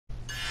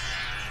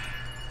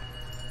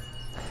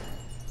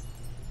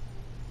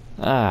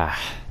Ah,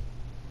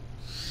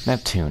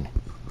 Neptune.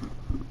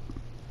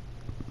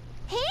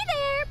 Hey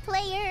there,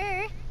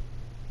 player!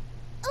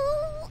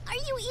 Oh, are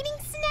you eating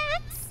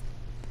snacks?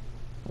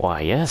 Why,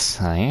 yes,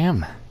 I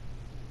am.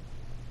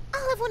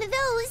 I'll have one of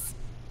those.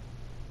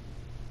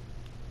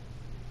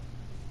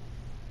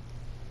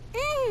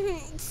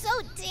 Mmm, so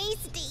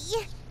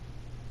tasty.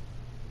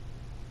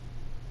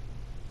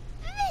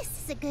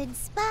 This is a good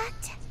spot.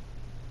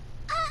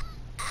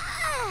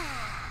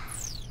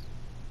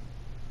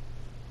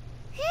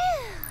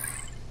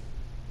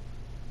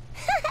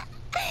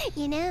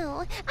 You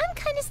know, I'm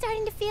kind of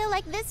starting to feel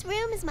like this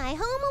room is my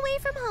home away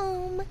from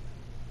home.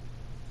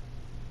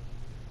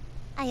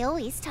 I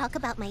always talk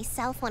about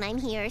myself when I'm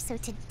here, so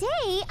today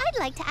I'd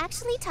like to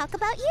actually talk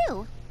about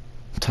you.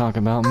 Talk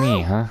about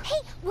me, huh?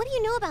 Hey, what do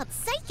you know about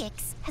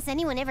psychics? Has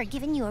anyone ever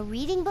given you a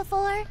reading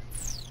before?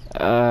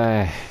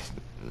 No.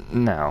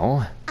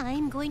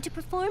 I'm going to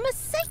perform a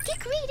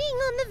psychic reading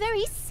on the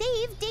very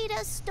save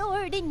data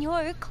stored in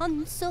your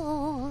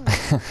console.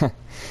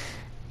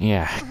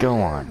 Yeah, go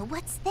on.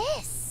 What's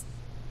this?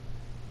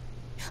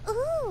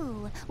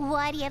 Ooh,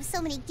 why do you have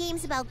so many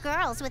games about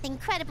girls with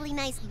incredibly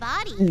nice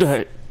bodies?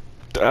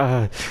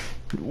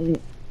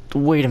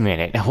 Wait a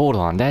minute, hold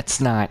on,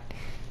 that's not...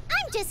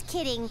 I'm just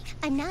kidding.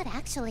 I'm not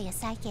actually a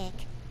psychic.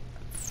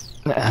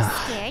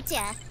 I scared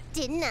ya,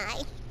 didn't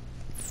I?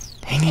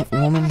 Dang it, If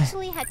I woman.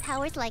 actually had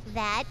powers like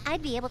that,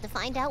 I'd be able to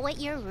find out what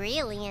you're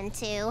really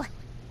into.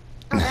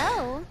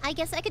 Although, I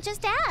guess I could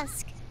just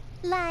ask.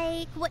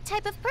 Like, what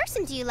type of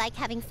person do you like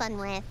having fun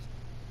with?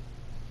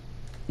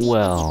 Do you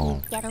Well...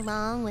 think you'd get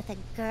along with a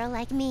girl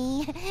like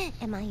me?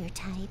 Am I your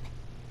type?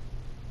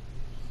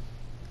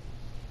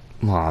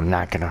 Well, I'm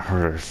not gonna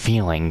hurt her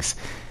feelings.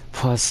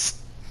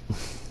 Plus...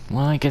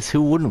 Well, I guess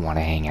who wouldn't want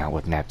to hang out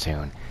with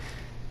Neptune?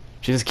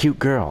 She's a cute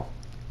girl.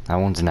 I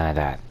won't deny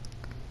that.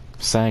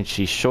 Besides,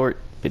 she's short,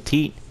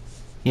 petite.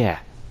 Yeah,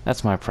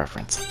 that's my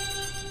preference.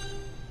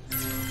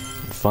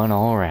 Fun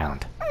all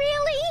around.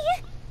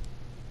 Really?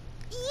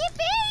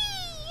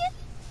 Yippee!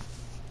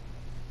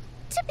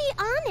 To be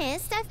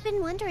honest, I've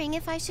been wondering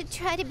if I should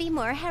try to be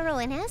more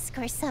heroine-esque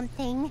or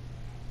something.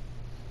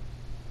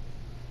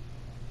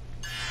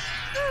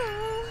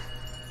 Oh.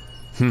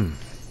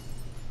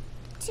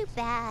 Too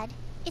bad.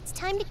 It's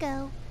time to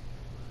go.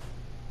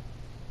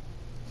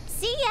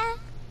 See ya!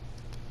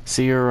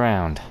 See you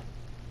around.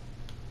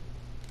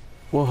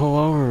 Well,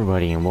 hello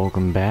everybody, and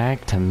welcome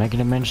back to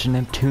Megadimension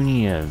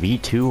Neptunia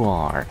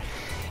VllR.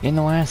 In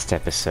the last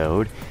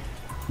episode,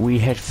 we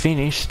had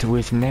finished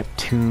with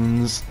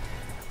Neptune's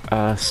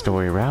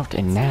story route,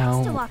 and to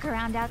now walk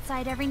around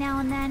outside every now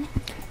and then.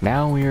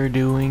 we are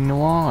doing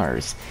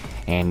Noirs.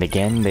 And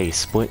again, they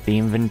split the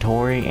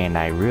inventory, and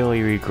I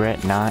really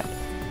regret not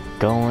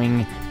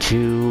going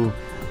to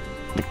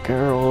the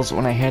girls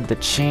when I had the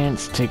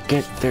chance to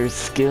get their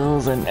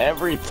skills and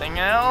everything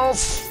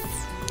else.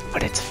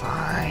 But it's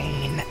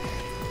fine.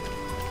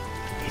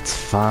 It's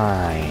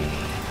fine.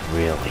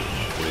 Really,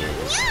 it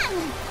is.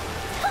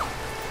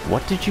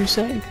 What did you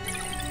say?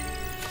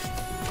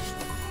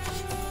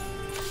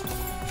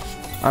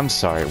 I'm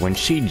sorry, when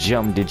she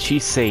jumped, did she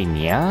say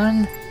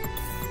Nyan?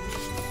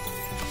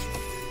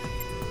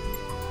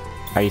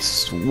 I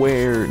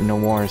swear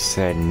Noir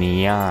said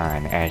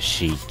Neon as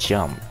she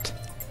jumped.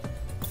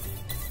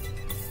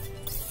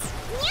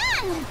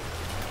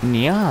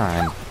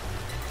 Neon?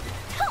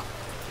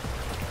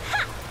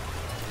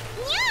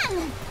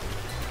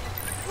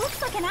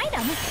 Looks like an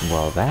item.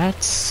 Well,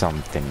 that's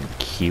something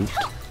cute.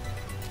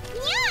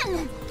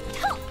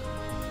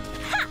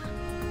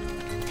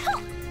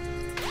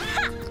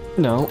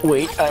 No,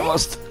 wait, I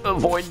must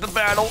avoid the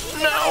battle.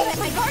 No! Let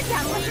my guard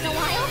down once in a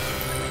while.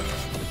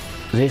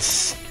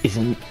 This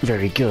isn't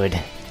very good.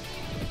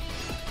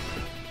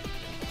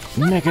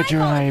 Mega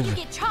Drive. You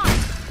get chopped.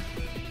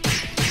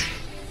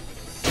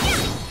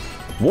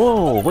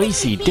 Whoa,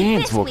 Lacey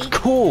Dance looks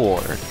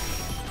cool.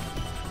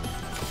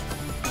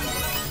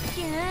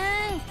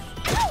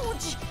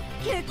 Ouch.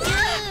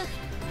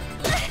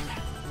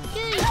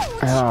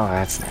 Oh,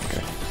 that's not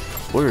good.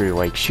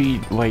 Literally,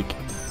 like,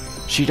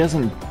 she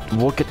doesn't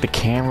look at the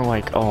camera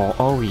like,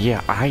 oh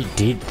yeah, I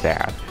did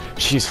that.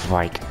 She's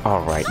like,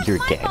 alright, you're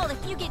dead.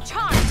 If you get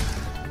chopped.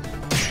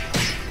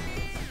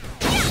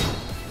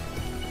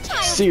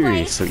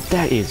 Seriously,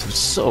 that is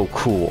so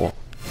cool.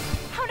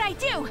 How'd I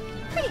do?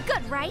 Pretty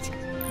good, right?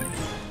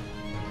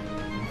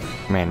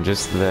 Man,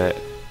 just the...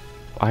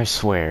 I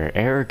swear,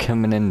 Erica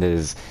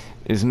Menendez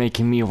is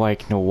making me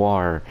like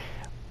Noir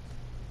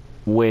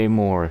way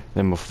more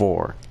than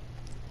before.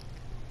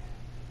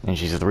 And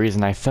she's the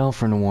reason I fell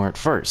for Noir at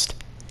first.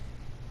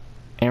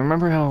 And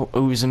remember how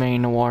Uzume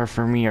and Noir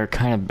for me are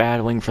kind of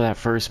battling for that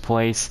first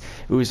place?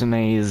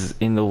 Uzume is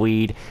in the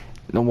lead.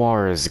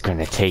 Noir is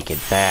gonna take it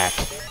back.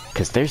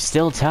 Because they're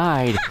still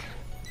tied.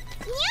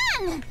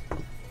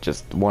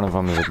 Just one of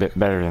them is a bit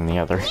better than the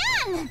other.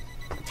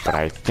 But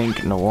I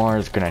think Noir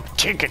is gonna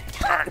take it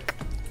back.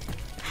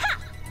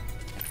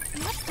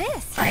 What's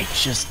this? I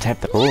just have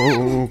to...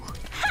 Oh!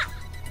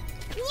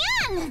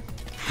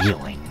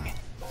 Healing.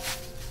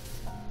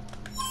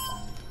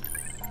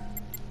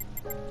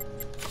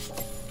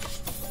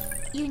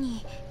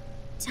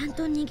 ちゃん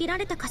と逃げら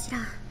れたかしら。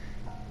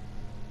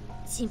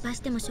心配し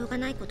てもしょうが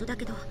ないことだ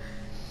けど、やっ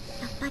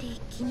ぱり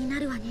気にな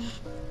るわね。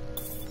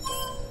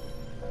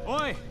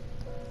おい、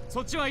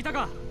そっちはいた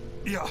か。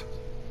いや、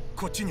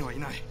こっちにはい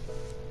ない。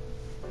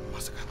ま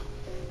さか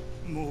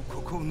もう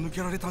ここを抜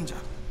けられたんじゃ。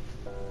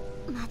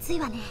まずい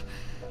わね。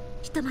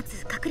ひとまず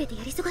隠れて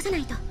やり過ごさな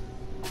いと。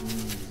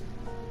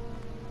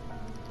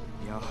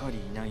やはり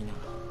いないな。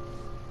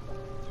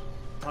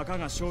たか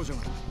が少女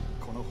が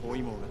この包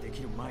囲網がで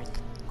きる前に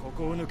こ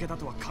こを抜けた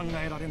とは考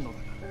えられんのだ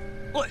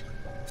が。おい、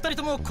二人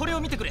ともこれ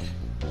を見てくれ。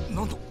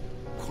なんだ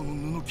こ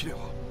の布切れは。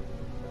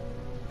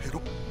ヘ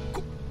ロ、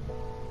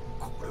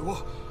これ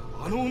は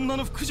あの女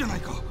の服じゃない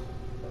か。こ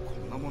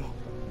んなもの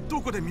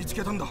どこで見つ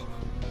けたんだ。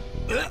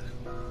え、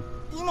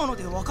今の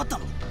で分かった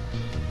の？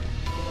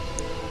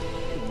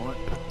お前、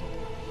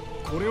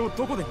これを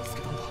どこで見つ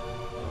けたんだ？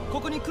こ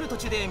こに来る途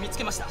中で見つ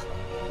けました。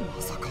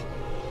まさか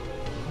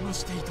騙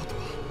していたと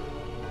は。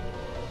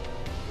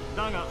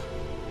だが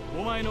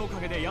お前のおか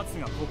げで奴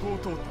がここを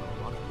通ったのは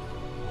分かる。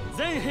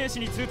全兵士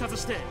に通達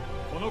して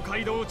この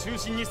街道を中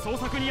心に捜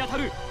索に当た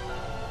る。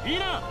いい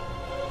な。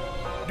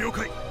了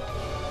解。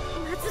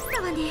まずっ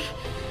たわね。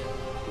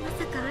ま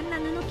さかあんな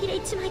布切れ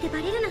一枚でバ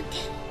レるなんて。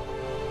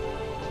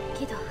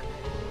けど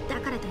だ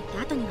からといって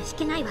後には引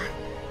けないわ。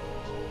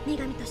女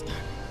神として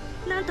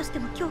何として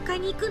も教会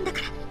に行くんだか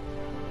ら。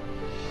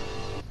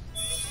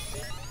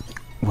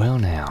 Well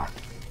now,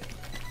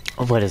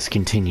 let us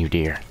continue,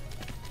 dear.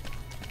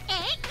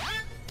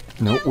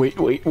 No, wait.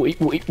 Oh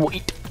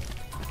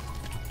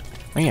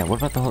yeah,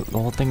 what about the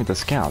whole thing with the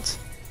scouts?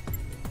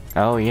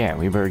 Oh yeah,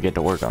 we better get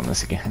to work on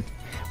this again.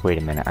 Wait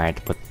a minute, I had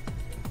to put...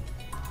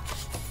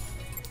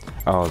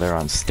 Oh, they're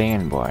on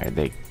standby.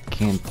 They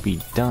can't be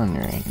done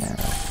right now.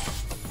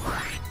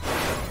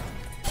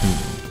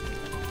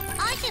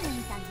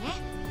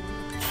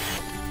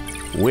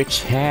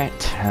 Witch hat?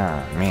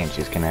 Oh man,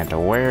 she's gonna have to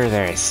wear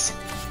this.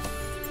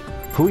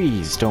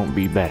 Please don't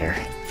be better.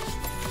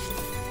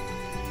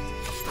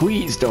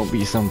 Please don't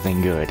be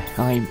something good.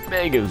 I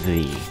beg of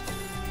thee.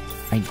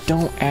 I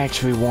don't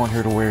actually want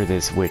her to wear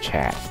this witch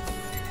hat.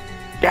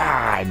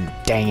 God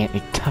dang it,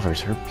 it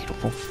covers her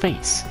beautiful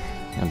face.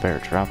 I better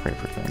drop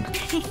everything.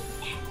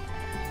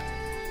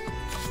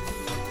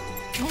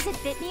 Does it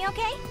fit me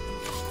okay?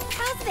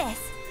 How's this?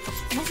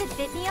 Does it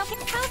fit me okay?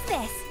 How's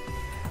this?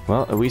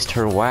 Well, at least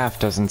her laugh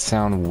doesn't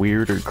sound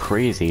weird or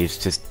crazy, it's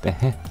just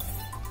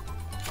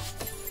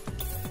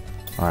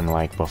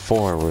unlike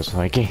before, where it was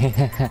like,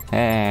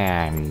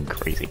 I'm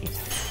crazy,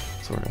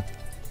 sort of.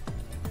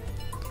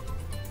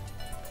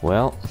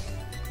 Well,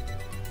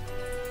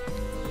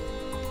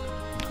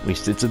 at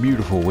least it's a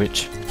beautiful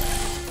witch.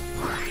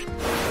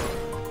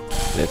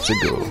 Let's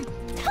go.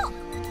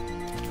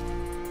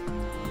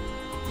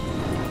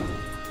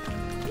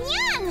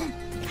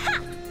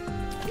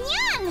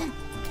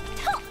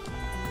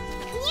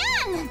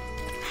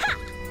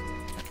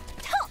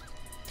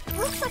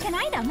 Looks like an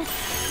item.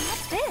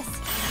 What's this?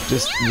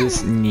 Just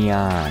this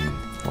neon,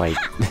 like,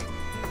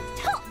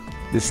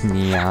 this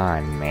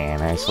neon,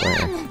 man, I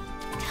swear.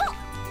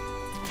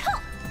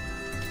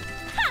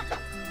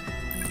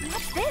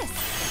 What's this?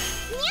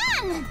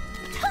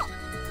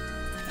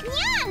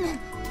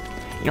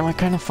 You know, I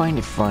kind of find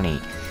it funny.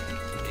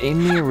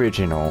 In the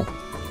original,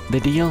 the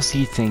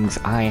DLC things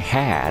I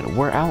had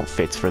were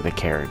outfits for the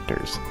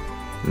characters.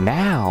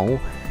 Now,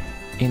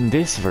 in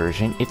this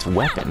version, it's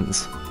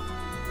weapons,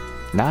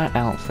 not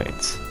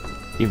outfits.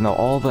 Even though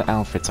all the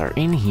outfits are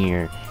in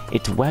here,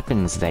 it's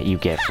weapons that you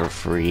get for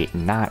free,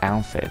 not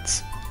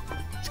outfits.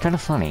 It's kind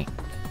of funny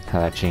how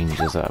that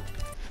changes up.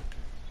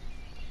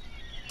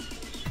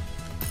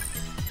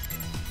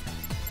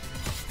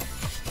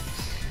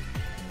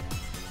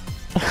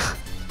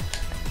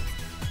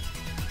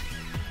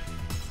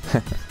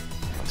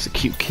 It's a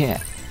cute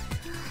cat.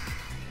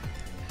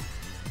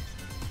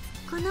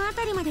 この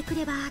辺りまで来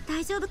れば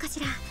大丈夫かし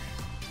ら。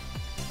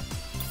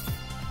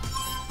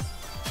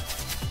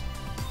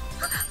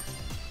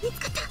見つ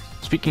かった。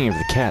 Speaking of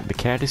the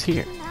cat is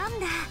here. なん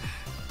だ、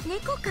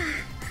猫か。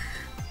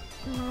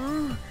も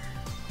う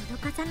脅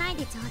かさない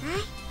でちょうだ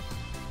い。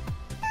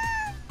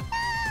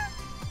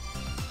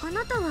あ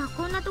なたは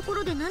こんなとこ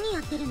ろで何や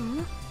ってるの？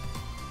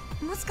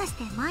もしかし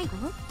て迷子？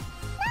そう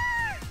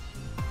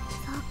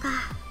か、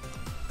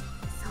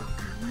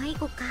迷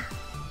子か。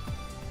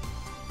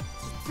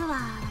実は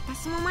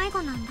私も迷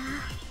子なんだ。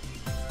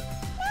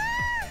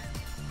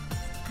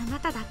あな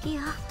ただけ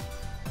よ。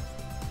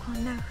こ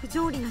んな不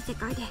条理な世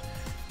界で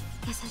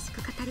優し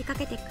く語りか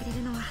けてくれ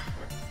るのは。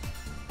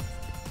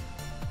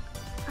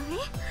あ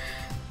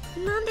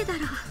れ？なんでだろ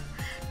う。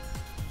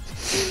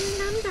急に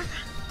涙が。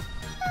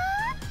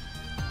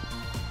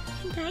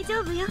大丈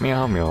夫よ。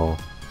Meow meow.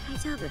 大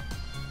丈夫。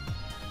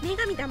女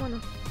神だもの。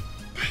大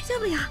丈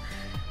夫よ。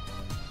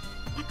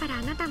だから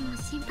あなたも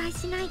心配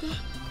しないで。っ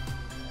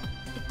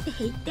て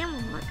言っても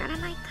わから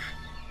ないか。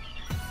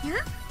にゃ？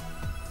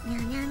にゃ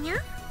にゃにゃ？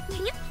にゃ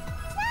にゃ？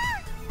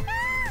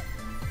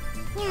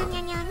にゃに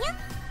ゃにゃにゃ？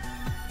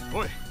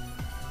おい、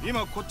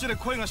今こっちで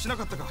声がしな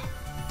かったか。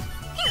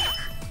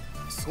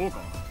そうか。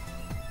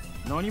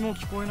何も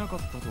聞こえなかっ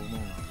たと思うが、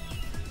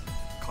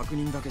確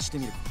認だけして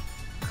みるか。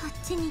こっ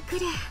ちに来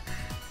る。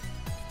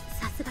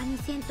さすがに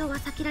戦闘は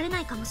避けられ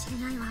ないかもしれ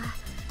ないわ。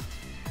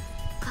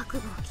覚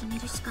悟を決め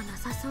るしかな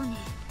さそうね。や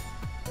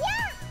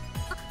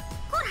あ、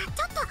ほらち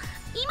ょっと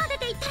今出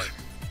て行ったら。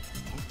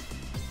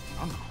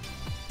なんだ。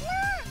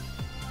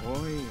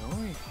おいお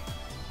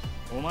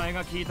い、お前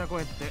が聞いた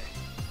声って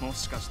も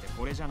しかして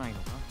これじゃない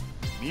のか。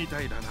みた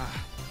いだな。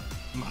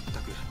まった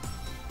く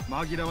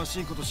紛らわ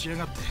しいことしや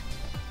がって。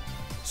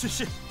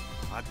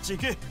あっち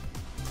行け。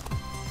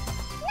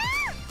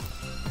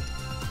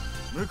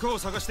向こうを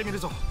探してみる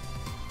ぞ。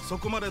そ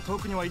こまで遠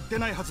くには行って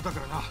ないはずだか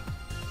らな。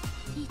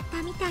行っ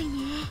たみたい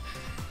ね。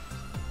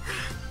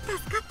助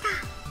かっ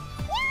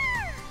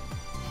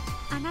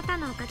た。あなた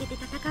のおかげで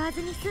戦わ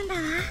ずに済んだ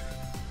わ。あ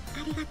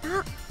りがとう。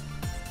さ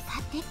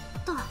て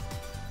と、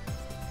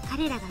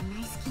彼らがいな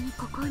い隙に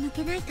ここを抜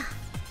けないと。さ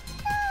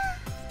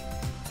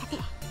て、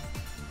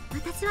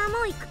私は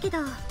もう行くけど、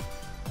あ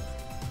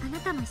な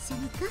たも一緒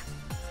に行く？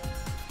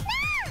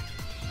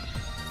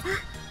あ、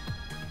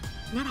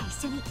なら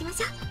一緒に行きま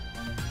しょう。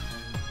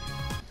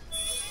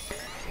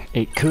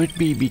It could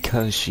be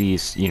because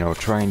she's, you know,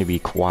 trying to be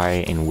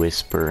quiet and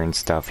whisper and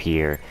stuff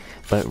here,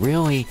 but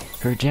really,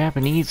 her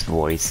Japanese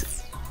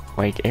voice,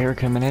 like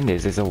Erica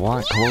Menendez, is a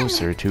lot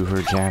closer to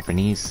her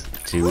Japanese,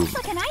 to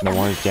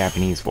Noir's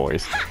Japanese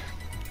voice.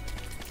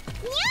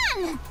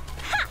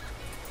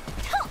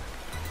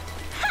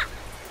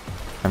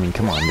 I mean,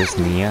 come on, this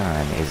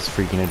neon is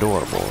freaking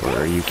adorable.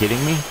 Are you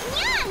kidding me?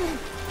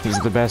 This is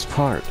the best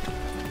part.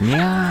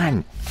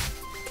 Neon!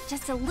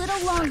 Just a little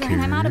longer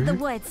and I'm out of the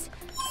woods.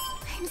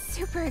 I'm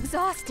super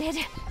exhausted.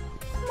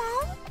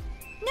 Mom?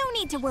 No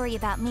need to worry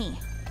about me.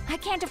 I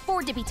can't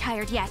afford to be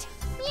tired yet.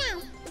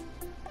 Meow.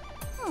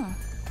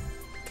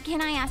 Can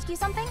I ask you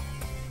something?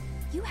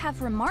 You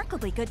have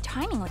remarkably good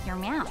timing with your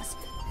meows.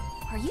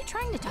 Are you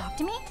trying to talk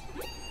to me?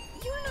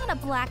 You're not a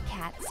black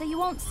cat, so you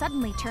won't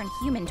suddenly turn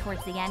human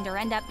towards the end or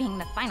end up being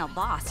the final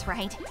boss,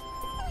 right?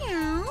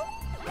 Meow.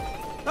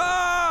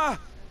 Ah!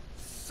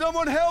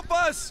 Someone help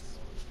us!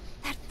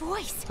 That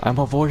voice. I'm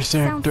a voice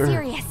actor. Sounds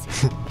serious.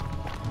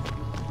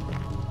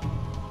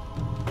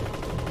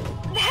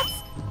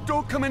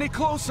 Don't come any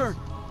closer!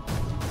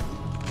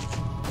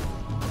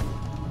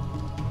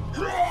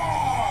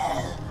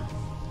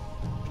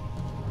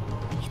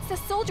 It's the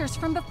soldiers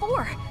from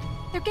before.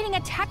 They're getting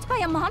attacked by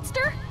a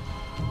monster?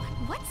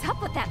 What's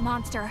up with that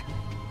monster?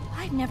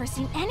 I've never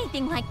seen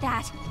anything like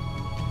that.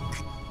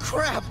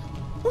 Crap!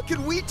 What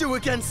can we do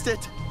against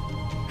it?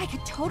 I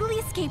could totally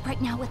escape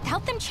right now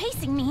without them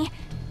chasing me.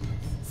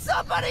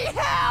 Somebody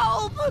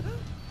help!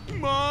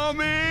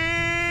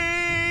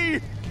 Mommy!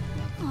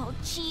 Oh,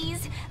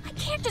 jeez. I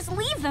can't just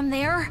leave them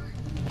there.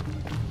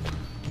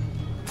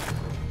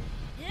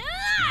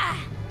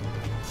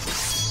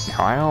 Now,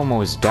 I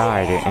almost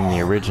died in the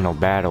original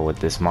battle with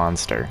this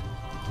monster.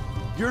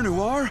 You're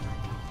Noir?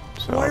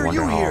 So Why I are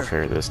wonder you how here? I'll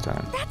fare this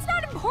time. That's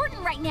not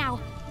important right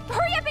now.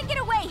 Hurry up and get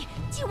away.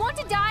 Do you want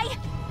to die?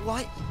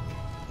 Why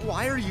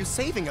are you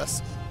saving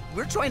us?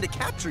 We're trying to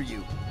capture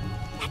you.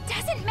 That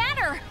doesn't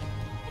matter. I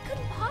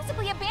couldn't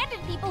possibly abandon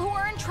people who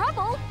are in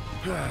trouble.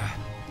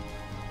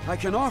 I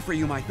can offer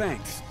you my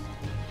thanks,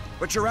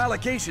 but your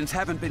allegations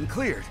haven't been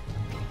cleared.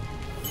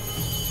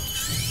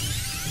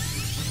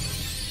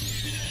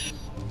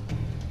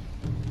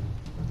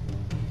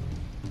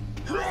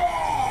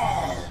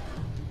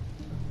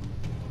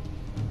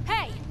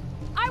 Hey,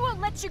 I won't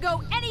let you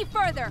go any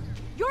further.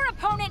 Your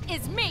opponent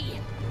is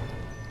me.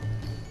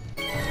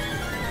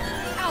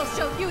 I'll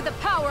show you the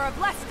power of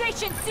last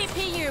station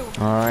CPU.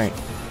 Alright.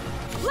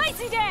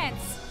 Lazy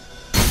dance.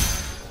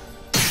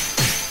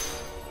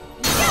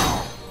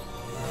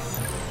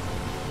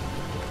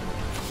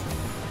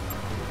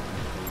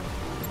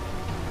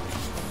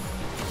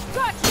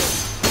 Got you.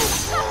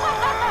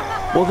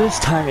 Well, this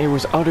time it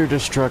was utter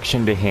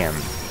destruction to him.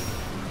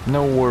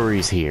 No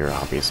worries here,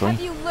 obviously.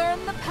 Have you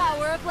learned the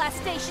power of last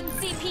station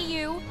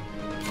CPU?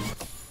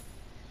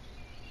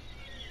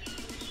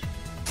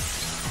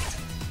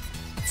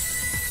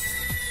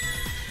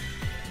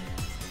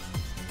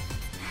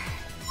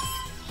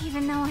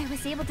 Even though I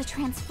was able to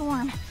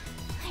transform,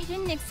 I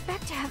didn't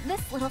expect to have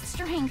this little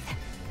strength.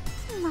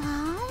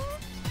 Mom?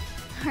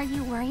 Are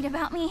you worried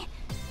about me?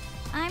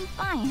 I'm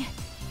fine.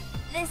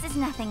 This is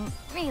nothing,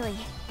 really.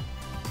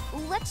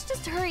 Let's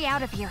just hurry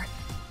out of here.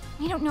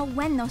 We don't know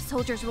when those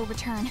soldiers will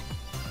return.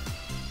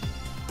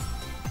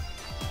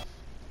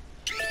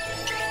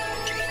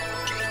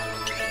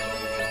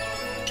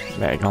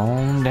 Back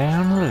on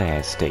down to the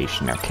last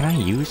station. Now, can I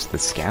use the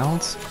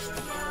scouts?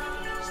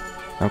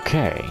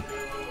 Okay.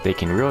 They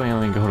can really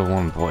only go to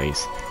one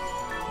place.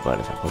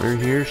 But if I put her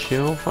here,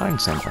 she'll find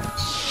something.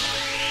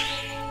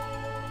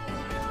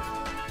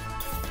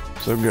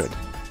 So good.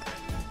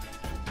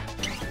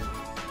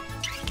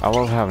 I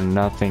love how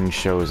nothing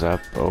shows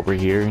up over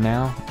here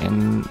now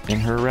in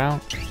her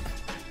route.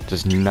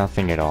 Just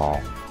nothing at all.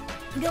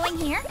 Going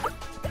here?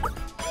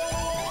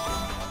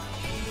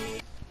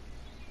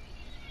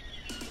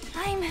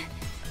 I'm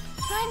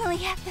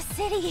finally at the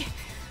city.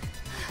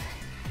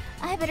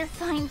 I better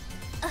find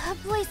a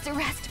place to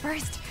rest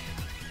first.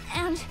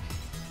 And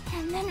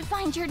then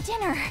find your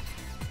dinner.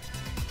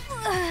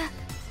 Meow!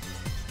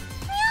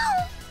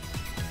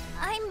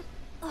 I'm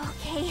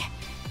okay.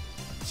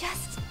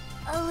 Just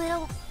a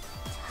little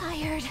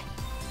tired.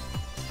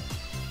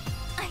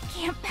 I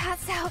can't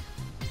pass out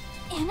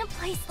in a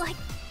place like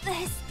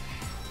this.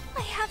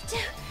 I have to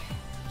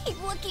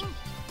keep looking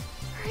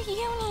for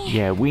Uni.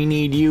 Yeah, we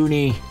need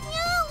Uni.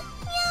 Meow!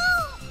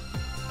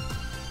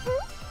 Meow!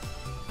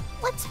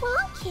 What's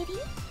wrong, kitty?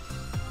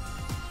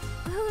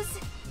 Who's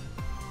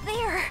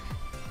there?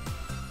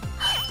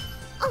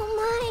 Oh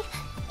my!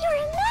 You're a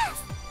mess!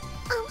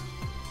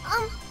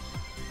 I'm...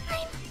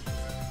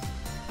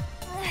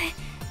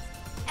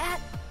 At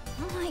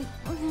my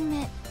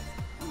limit.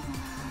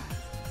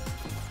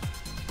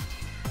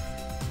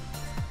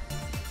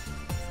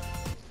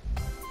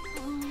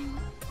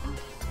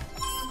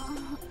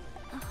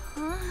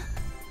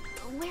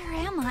 Where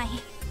am I?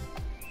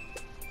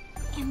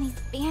 And these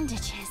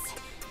bandages.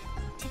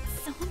 Did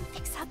someone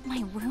fix up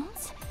my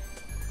wounds?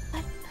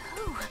 But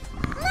who?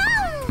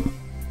 Mom!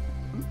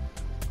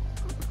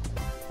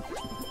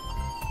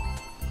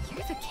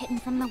 You're the kitten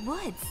from the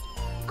woods.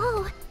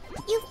 Oh,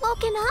 you've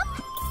woken up?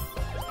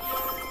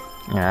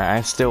 Yeah,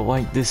 I still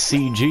like this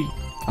CG.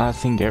 I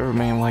think every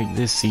man like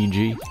this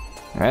CG.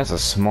 That's a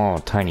small,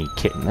 tiny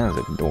kitten. That is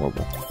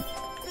adorable.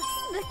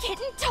 The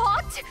kitten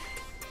talked?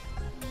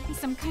 Maybe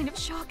some kind of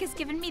shock has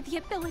given me the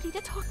ability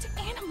to talk to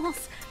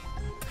animals.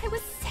 I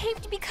was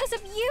saved because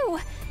of you.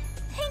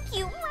 Thank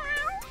you.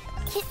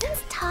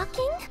 Kittens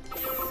talking?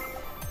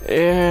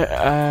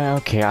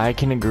 Okay, I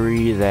can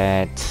agree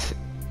that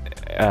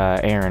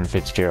Aaron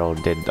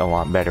Fitzgerald did a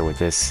lot better with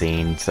this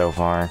scene so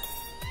far.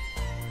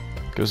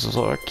 Because it's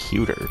a lot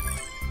cuter.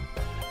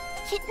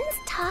 Kittens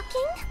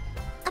talking?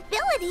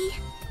 Ability?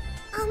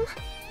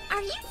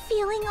 Are you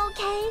feeling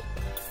okay?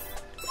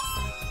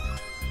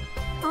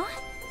 Huh?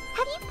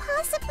 Have you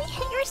possibly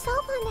hit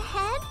yourself on the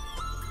head?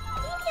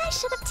 Maybe I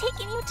should have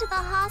taken you to the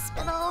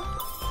hospital.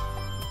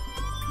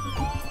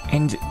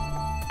 And,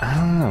 I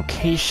don't know,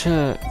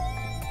 Keisha...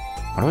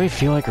 Why do I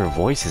feel like her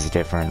voice is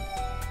different?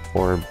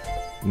 Or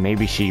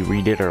maybe she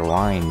redid her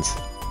lines.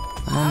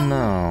 I don't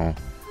know.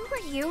 Who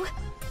are you?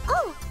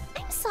 Oh,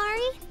 I'm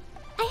sorry.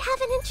 I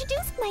haven't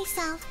introduced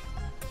myself.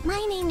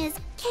 My name is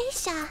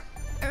Keisha.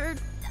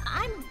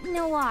 I'm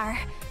VllR.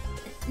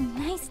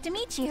 Nice to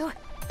meet you.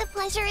 The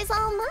pleasure is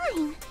all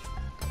mine.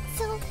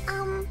 So,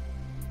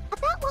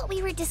 about what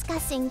we were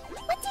discussing,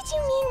 what did you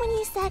mean when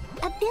you said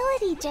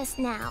ability just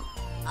now?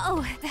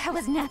 Oh, that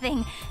was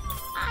nothing.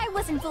 I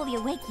wasn't fully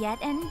awake yet,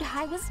 and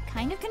I was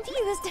kind of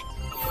confused.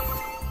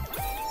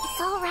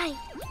 It's all right.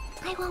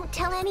 I won't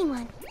tell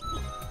anyone.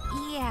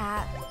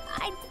 Yeah,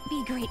 I'd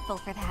be grateful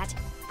for that.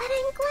 But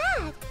I'm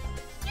glad.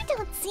 You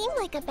don't seem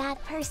like a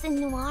bad person,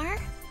 Noir.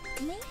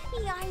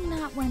 Maybe I'm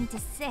not one to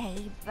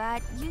say,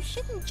 but you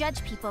shouldn't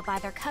judge people by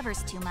their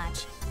covers too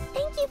much.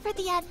 Thank you for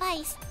the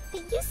advice,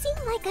 but you seem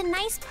like a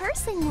nice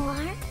person,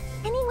 Noir.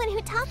 Anyone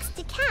who talks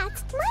to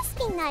cats must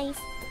be nice.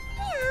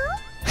 Meow.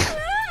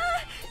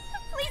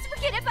 Please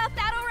forget about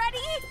that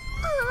already!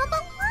 Aw,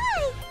 but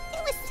why?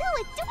 It was so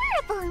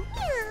adorable.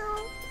 Meow.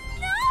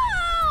 No!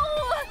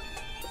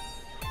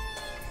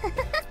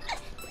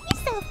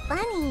 You're so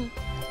funny.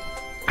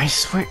 I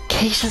swear,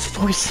 Keisha's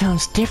voice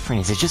sounds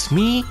different. Is it just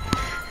me?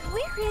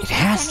 Where is It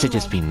has to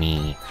this just be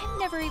me. I've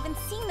never even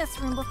seen this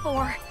room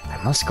before.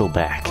 I must go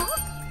back.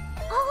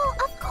 Oh,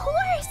 of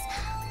course.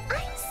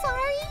 I'm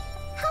sorry.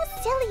 How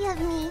silly of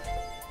me.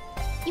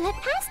 You had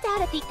passed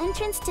out at the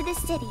entrance to the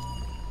city.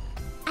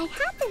 I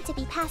happened to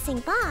be passing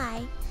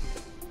by.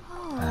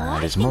 Oh, It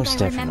I is think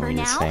most I remember definitely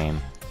the now.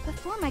 same.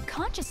 Before my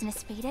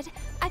consciousness faded,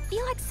 I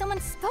feel like someone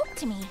spoke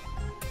to me.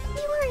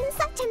 You were in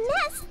such a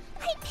mess.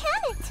 I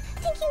panicked,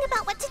 thinking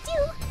about what to do.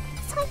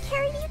 So I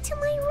carried you to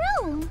my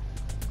room.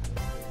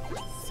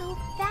 So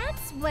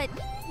that's what...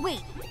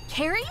 Wait,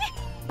 carried?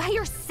 By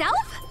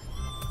yourself?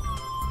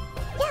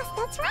 Yes,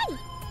 that's right.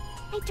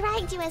 I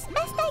dragged you as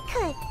best I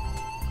could.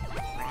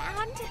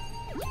 And...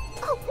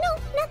 Oh,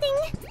 no, nothing.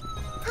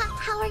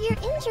 How are your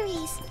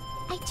injuries?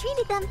 I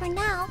treated them for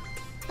now,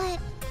 but...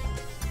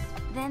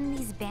 Then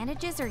these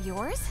bandages are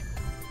yours?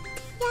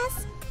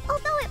 Yes,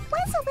 although it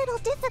was a little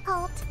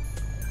difficult.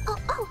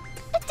 Oh,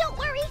 but don't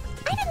worry,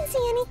 I didn't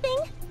see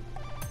anything.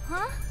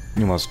 Huh?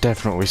 You most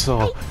definitely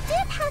saw. I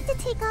did have to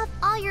take off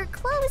all your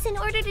clothes in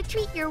order to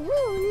treat your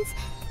wounds,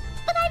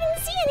 but I didn't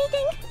see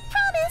anything,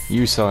 promise.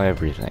 You saw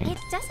everything. It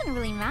doesn't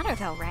really matter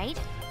though, right?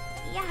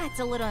 Yeah, it's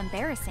a little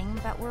embarrassing,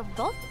 but we're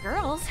both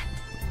girls.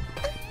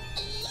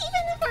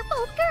 Even if we're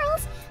both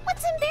girls,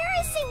 what's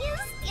embarrassing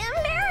is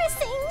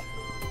embarrassing.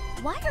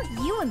 Why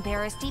are you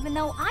embarrassed even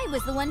though I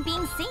was the one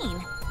being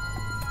seen?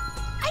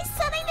 I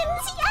said I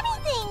didn't see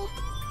anything.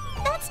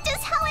 That's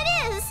just how it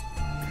is.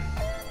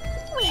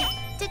 Wait,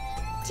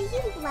 do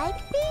you like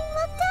being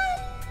looked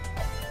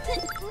at?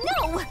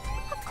 No!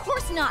 Of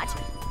course not!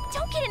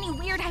 Don't get any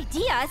weird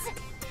ideas!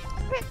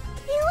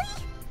 Really?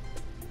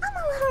 I'm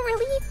a little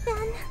relieved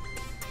then.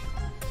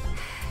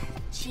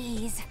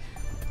 Jeez,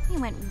 we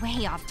went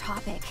way off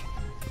topic.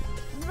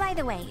 By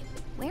the way,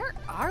 where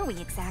are we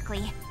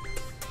exactly?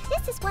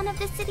 This is one of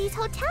the city's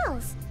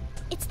hotels.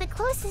 It's the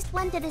closest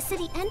one to the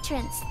city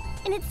entrance,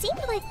 and it seemed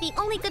like the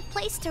only good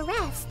place to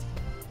rest.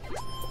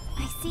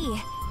 I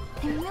see.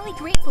 I'm really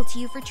grateful to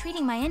you for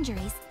treating my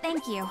injuries.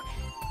 Thank you.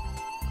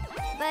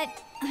 But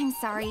I'm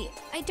sorry.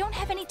 I don't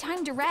have any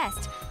time to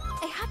rest.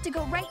 I have to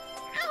go right...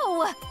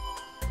 Ow!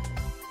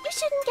 You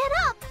shouldn't get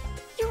up.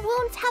 Your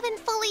wounds haven't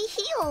fully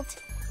healed.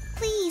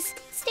 Please,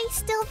 stay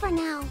still for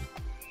now.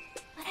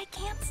 But I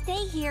can't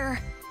stay here.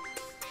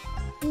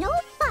 No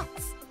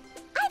buts.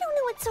 I don't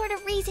know what sort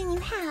of reason you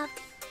have,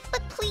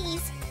 but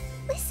please,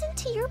 listen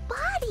to your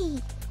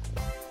body.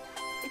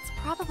 It's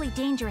probably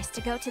dangerous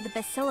to go to the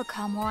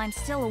Basilicom while I'm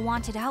still a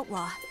wanted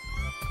outlaw.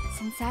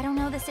 Since I don't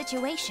know the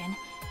situation,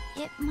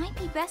 it might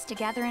be best to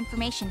gather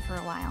information for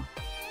a while.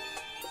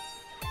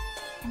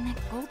 And that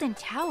golden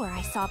tower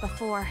I saw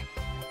before,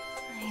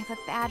 I have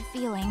a bad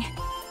feeling.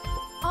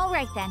 All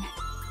right then,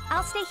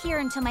 I'll stay here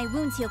until my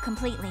wounds heal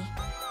completely.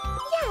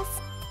 Yes.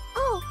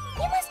 Oh,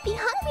 you must be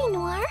hungry,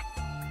 Noir.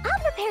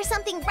 I'll prepare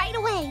something right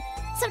away,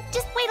 so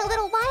just wait a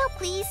little while,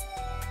 please.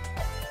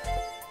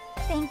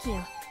 Thank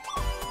you.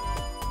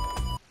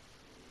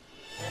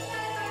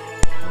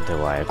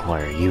 Until I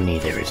acquire Uni,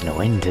 there is no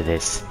end to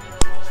this.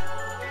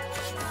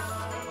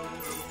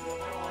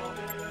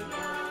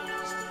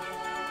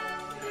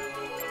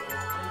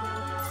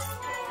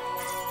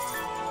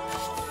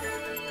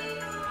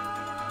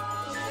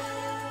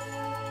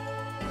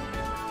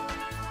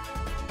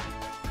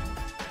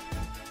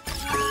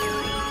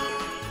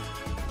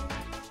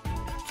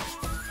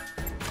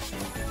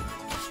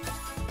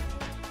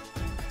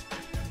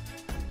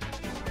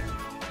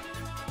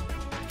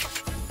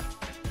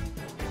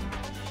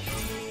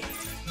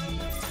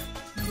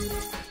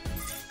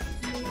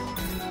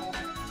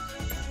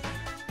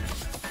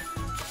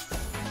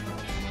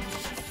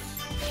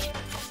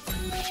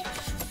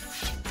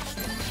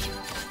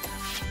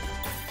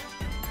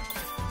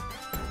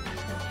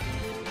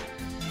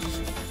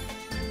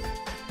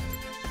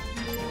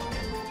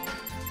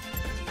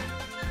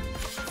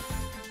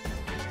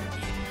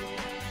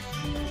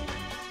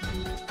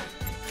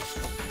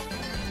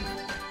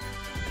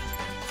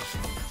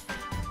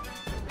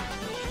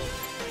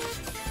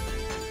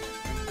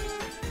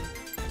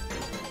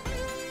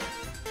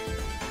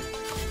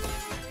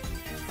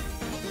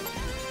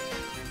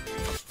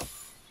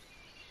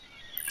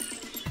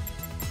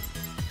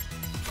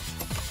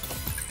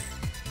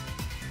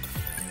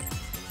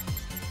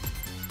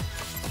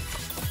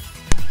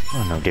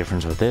 Oh, no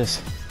difference with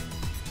this.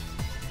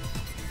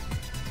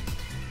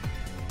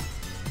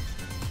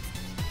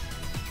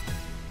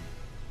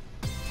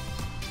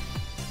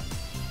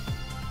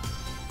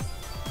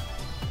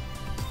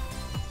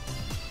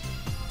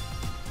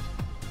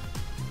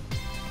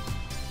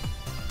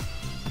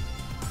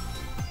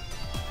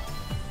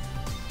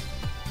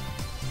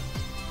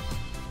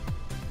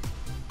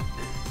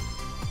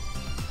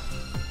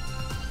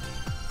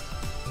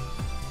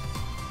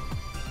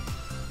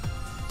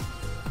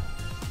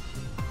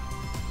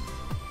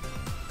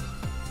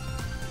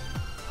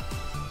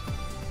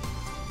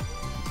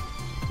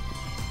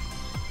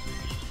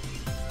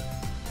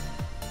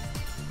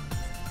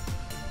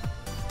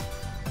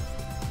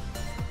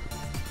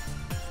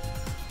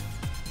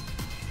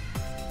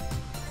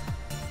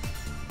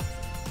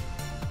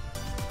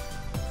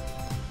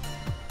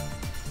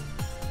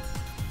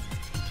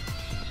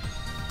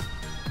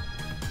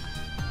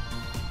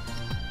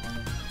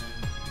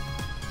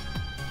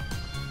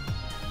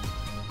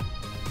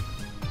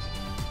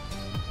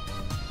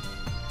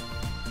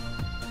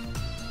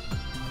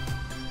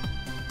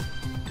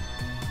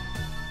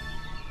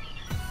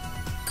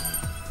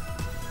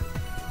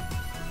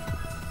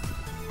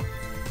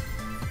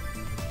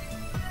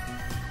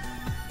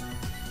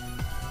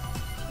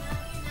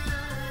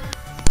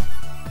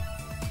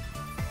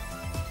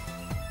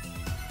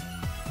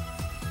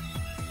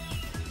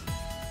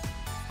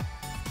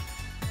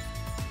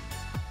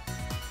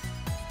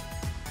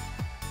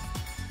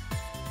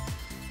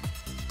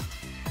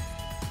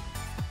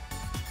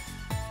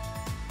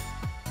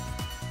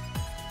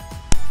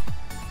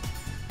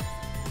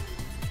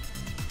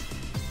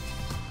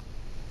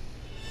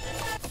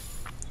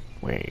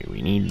 Wait,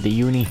 we need the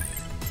Uni.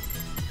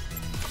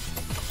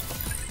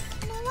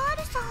 ノワー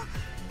ルさん、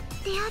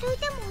出歩い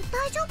ても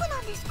大丈夫な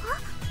んですか？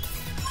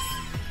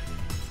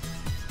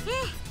え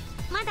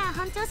え、まだ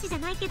本調子じゃ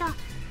ないけど、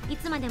い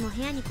つまでも部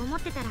屋にこも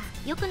ってたら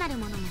良くなる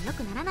ものも良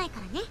くならない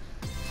からね。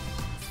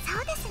そ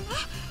うですね。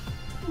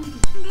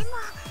でも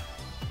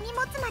荷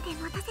物まで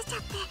持たせちゃ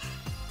って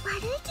悪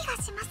い気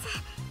がします。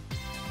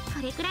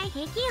これくらい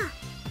平気よ。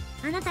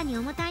あなたに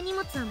重たい荷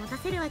物を持た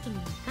せるわけに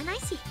もいかない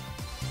し。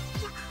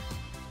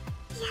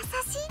優しいで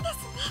すね、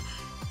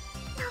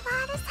ノワ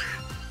ールさ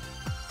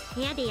ん。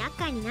部屋で厄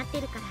介になっ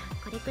てるから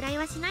これくらい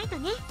はしないと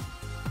ね。で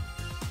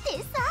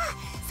さ、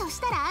そ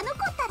したらあの子っ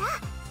たら。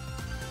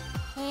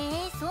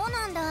へえ、そう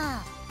なんだ。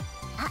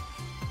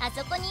あ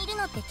そこにいる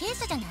のって経営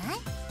者じゃない？ほ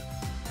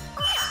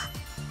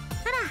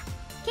ら、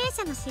経営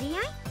者の知り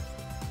合い？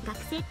学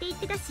生って言っ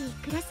てたし、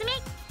クラスメイ。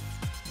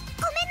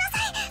ごめんな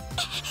さい、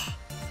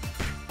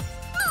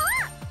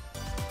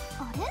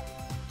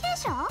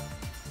しょ？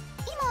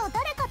今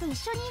誰かと一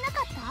緒にいな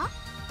かった？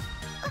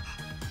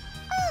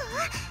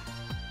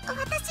ううん、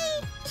私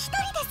一人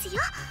です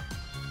よ。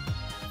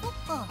そっ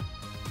か、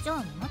じゃあ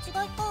見間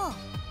違いか。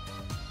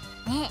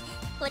ねえ、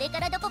これか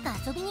らどこか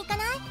遊びに行か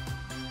ない？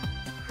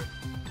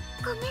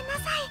ごめんな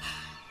さい。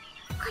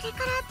これか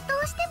らど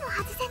うしても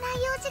外せな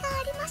い用事が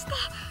ありまして。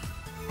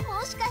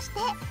もしかして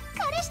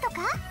彼氏と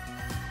か？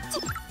違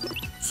いま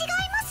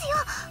すよ。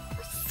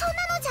そんな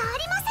のじゃあ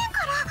りません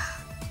か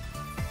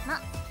ら。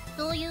ま、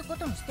そういうこ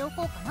とにしてお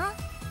こうかな。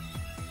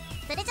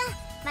それじゃあ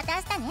また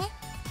明日ね。はい、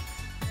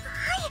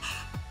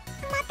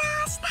また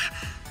明日。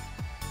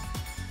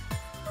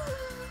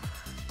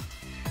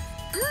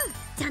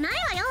じゃないわ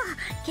よ。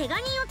怪我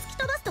人を突き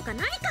飛ばすとか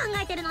何考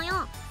えてるの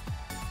よ。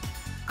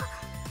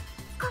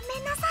ごめ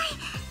んなさい。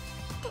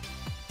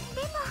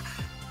でも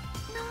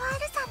ノワー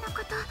ルさんの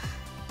こと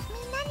み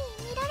んなに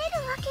見られ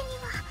るわけに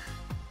は。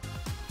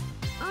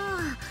あ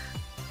あ、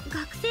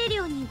学生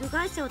寮に部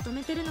外者を止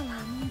めてるのは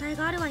問題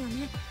があるわよ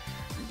ね。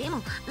で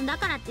もだ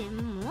からって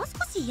もう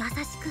少し優しく。ノ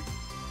ワ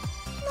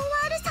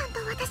ールさんと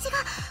私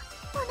が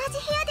同じ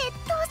部屋で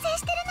同棲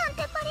してるなん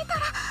てバレた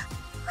ら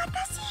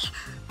私。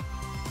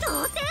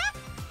同棲？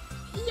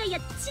いやいや、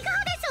違うでし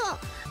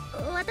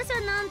ょ。私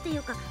はなんてい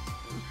うか、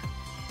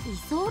居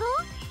候？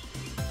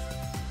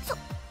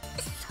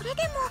それ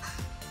でも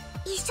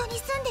一緒に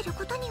住んでる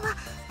ことには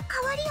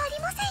変わりあり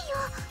ませんよ。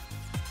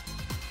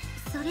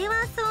それ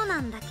はそうな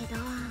んだけど、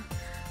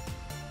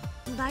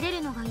バレ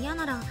るのが嫌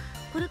なら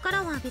これか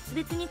らは別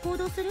々に行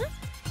動する？そ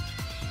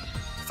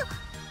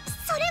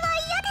れは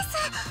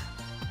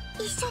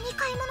嫌です。一緒に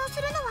買い物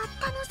するのは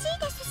楽しい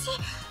ですし、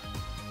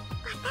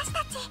私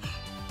たち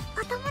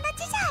お友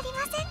達じゃあり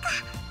ませんか。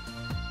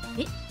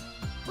え、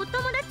お友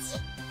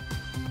達？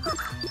ごめん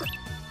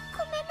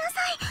なさ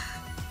い。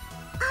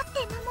会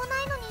って間も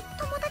ないのに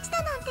友達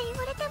だなんて言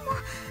われても、ノワ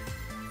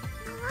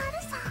ー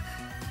ルさん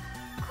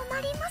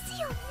困ります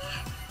よね。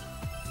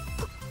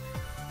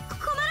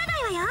困らな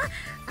いわよ。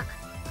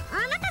あ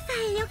なたさ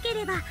え良け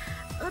れば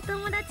お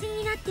友達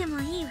になって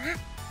もいいわ。本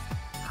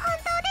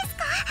当です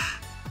か？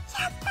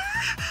やったー。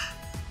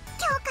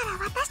今日か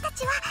ら私た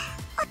ちは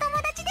お友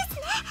達です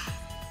ね。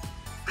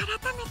改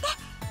めてよ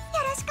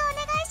ろしくお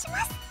願いし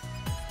ます。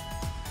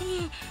え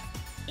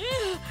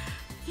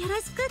え、よろ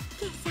しくっ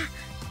てさ。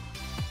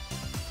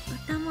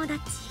お友達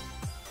か。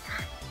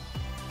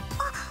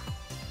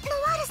ノ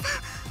ワールさ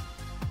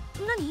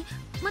ん。何？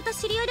また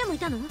知り合いでもい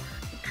たの？隠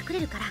れ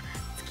るから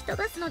突き飛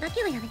ばすのだ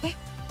けはやめて。いえ、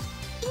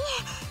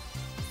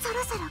そ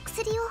ろそろ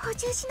薬を補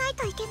充しない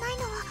といけない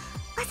のを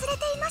忘れ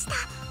ていました。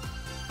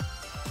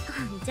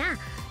じゃあ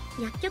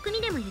薬局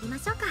にでも寄りま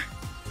しょうか。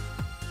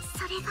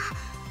それが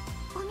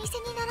お店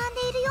に並ん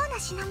でいるような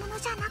品物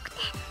じゃなくて、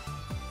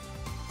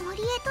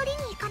森へ取り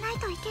に行かない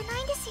といけな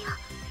いんですよ。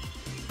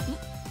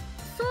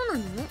そう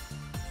なの？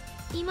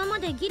今ま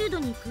でギルド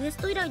にクエス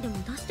ト依頼でも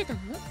出してたの？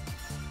はい、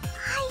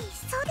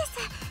そうです。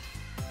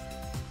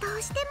ど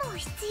うしても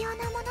必要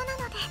なものな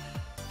ので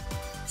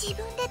自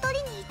分で取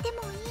りに行って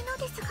もいいの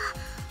ですが、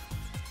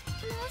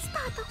モンスタ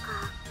ーとか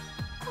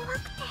怖く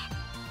て。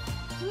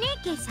ね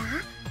えケイシャ、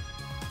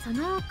そ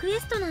のクエ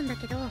ストなんだ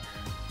けど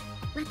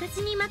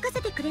私に任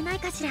せてくれない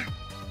かしら。ダ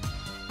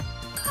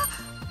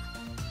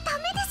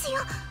メですよ。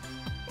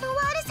ノ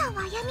ワールさん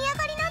は病み上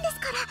がりなんです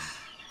から、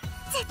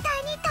絶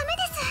対にダメ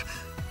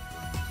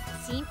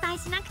です。心配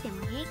しなくて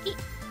も平気。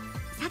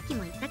さっき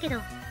も言ったけど、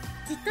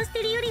じっとして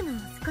るよりも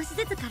少し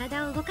ずつ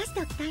体を動かし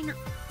ておきたいの。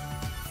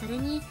それ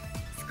に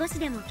少し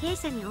でもケイ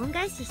シャに恩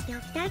返ししてお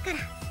きたいから。恩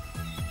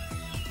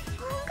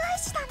返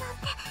しだなん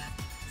て、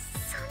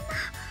そんな。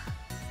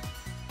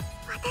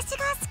私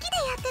が好きで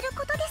やってる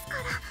ことです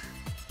から。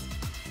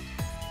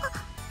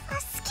好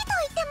きと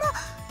言っても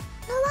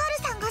ノワー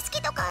ルさんが好き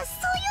とかそ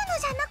ういうの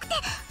じゃなくて、ノ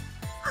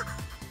ワ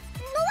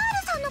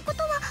ールさんのこ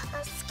とは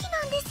好き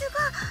なんですが。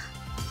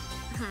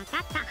分か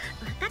っ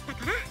た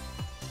から、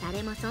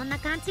誰もそんな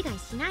勘違い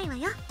しないわ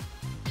よ。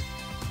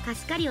貸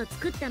し借りを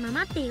作ったま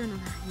まっていうの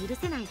が許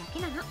せないだけ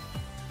なの。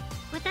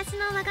私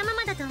のわがま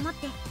まだと思っ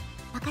て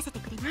任せて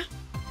くれない？わ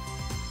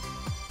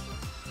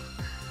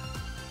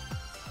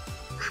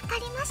か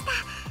りました。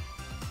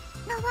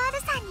ノワール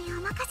さんに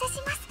お任せ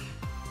します。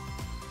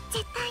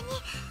絶対に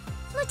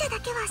無茶だ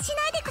けはし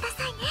ないでくだ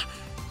さいね。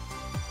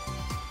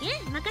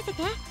任せ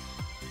て。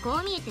こ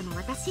う見えても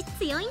私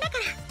強いんだか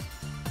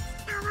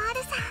ら。ノワー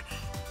ルさん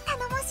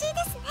頼もしい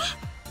ですね。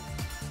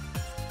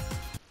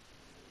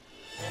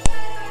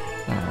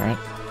Alright.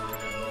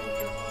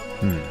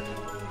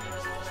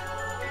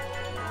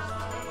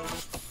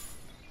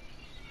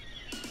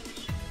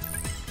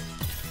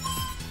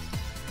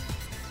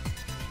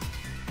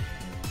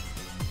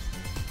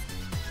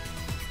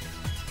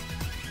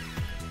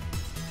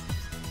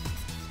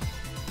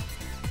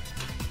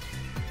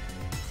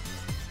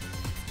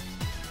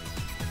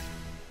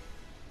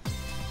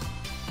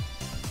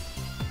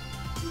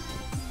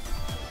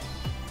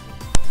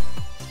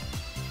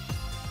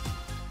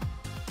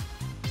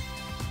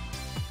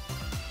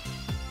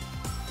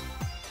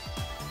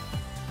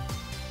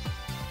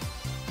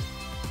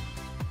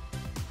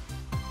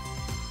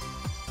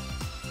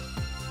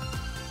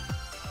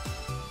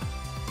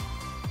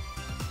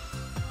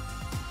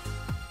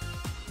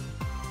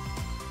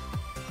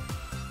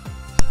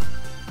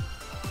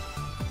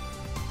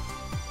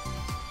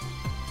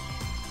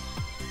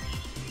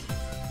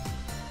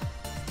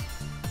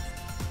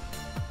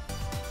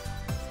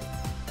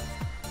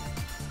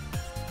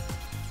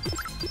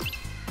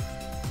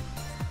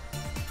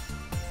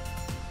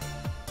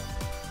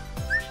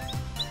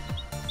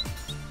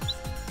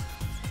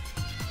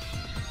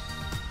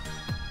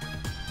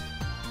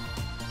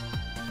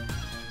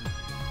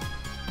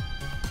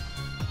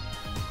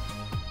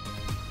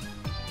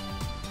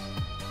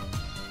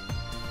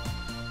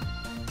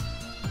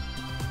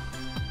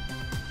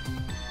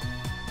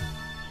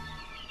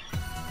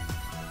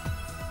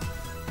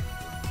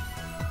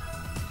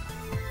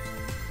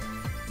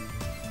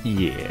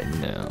 Yeah,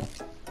 no.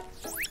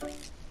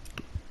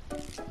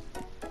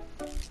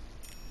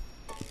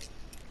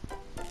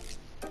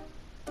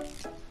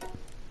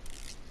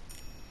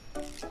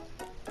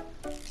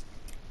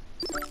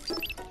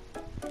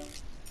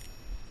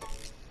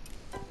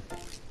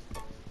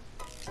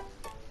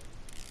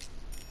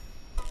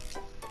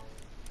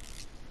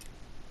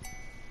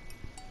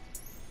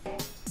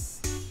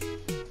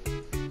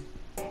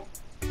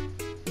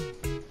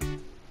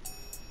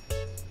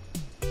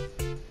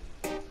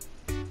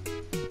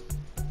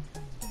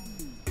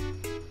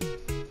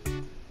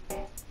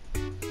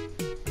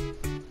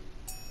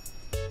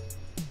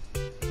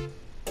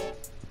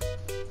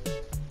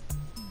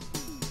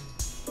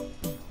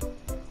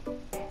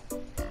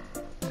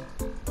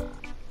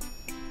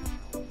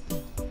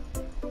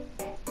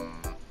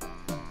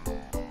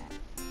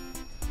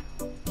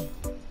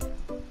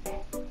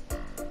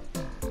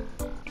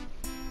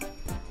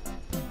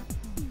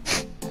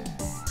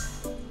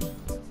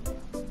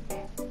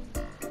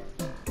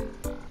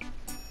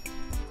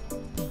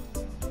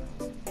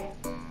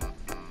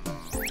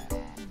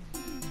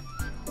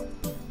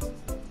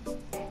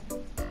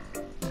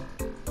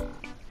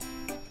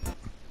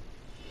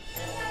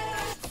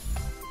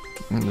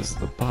 And this is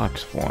the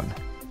box one.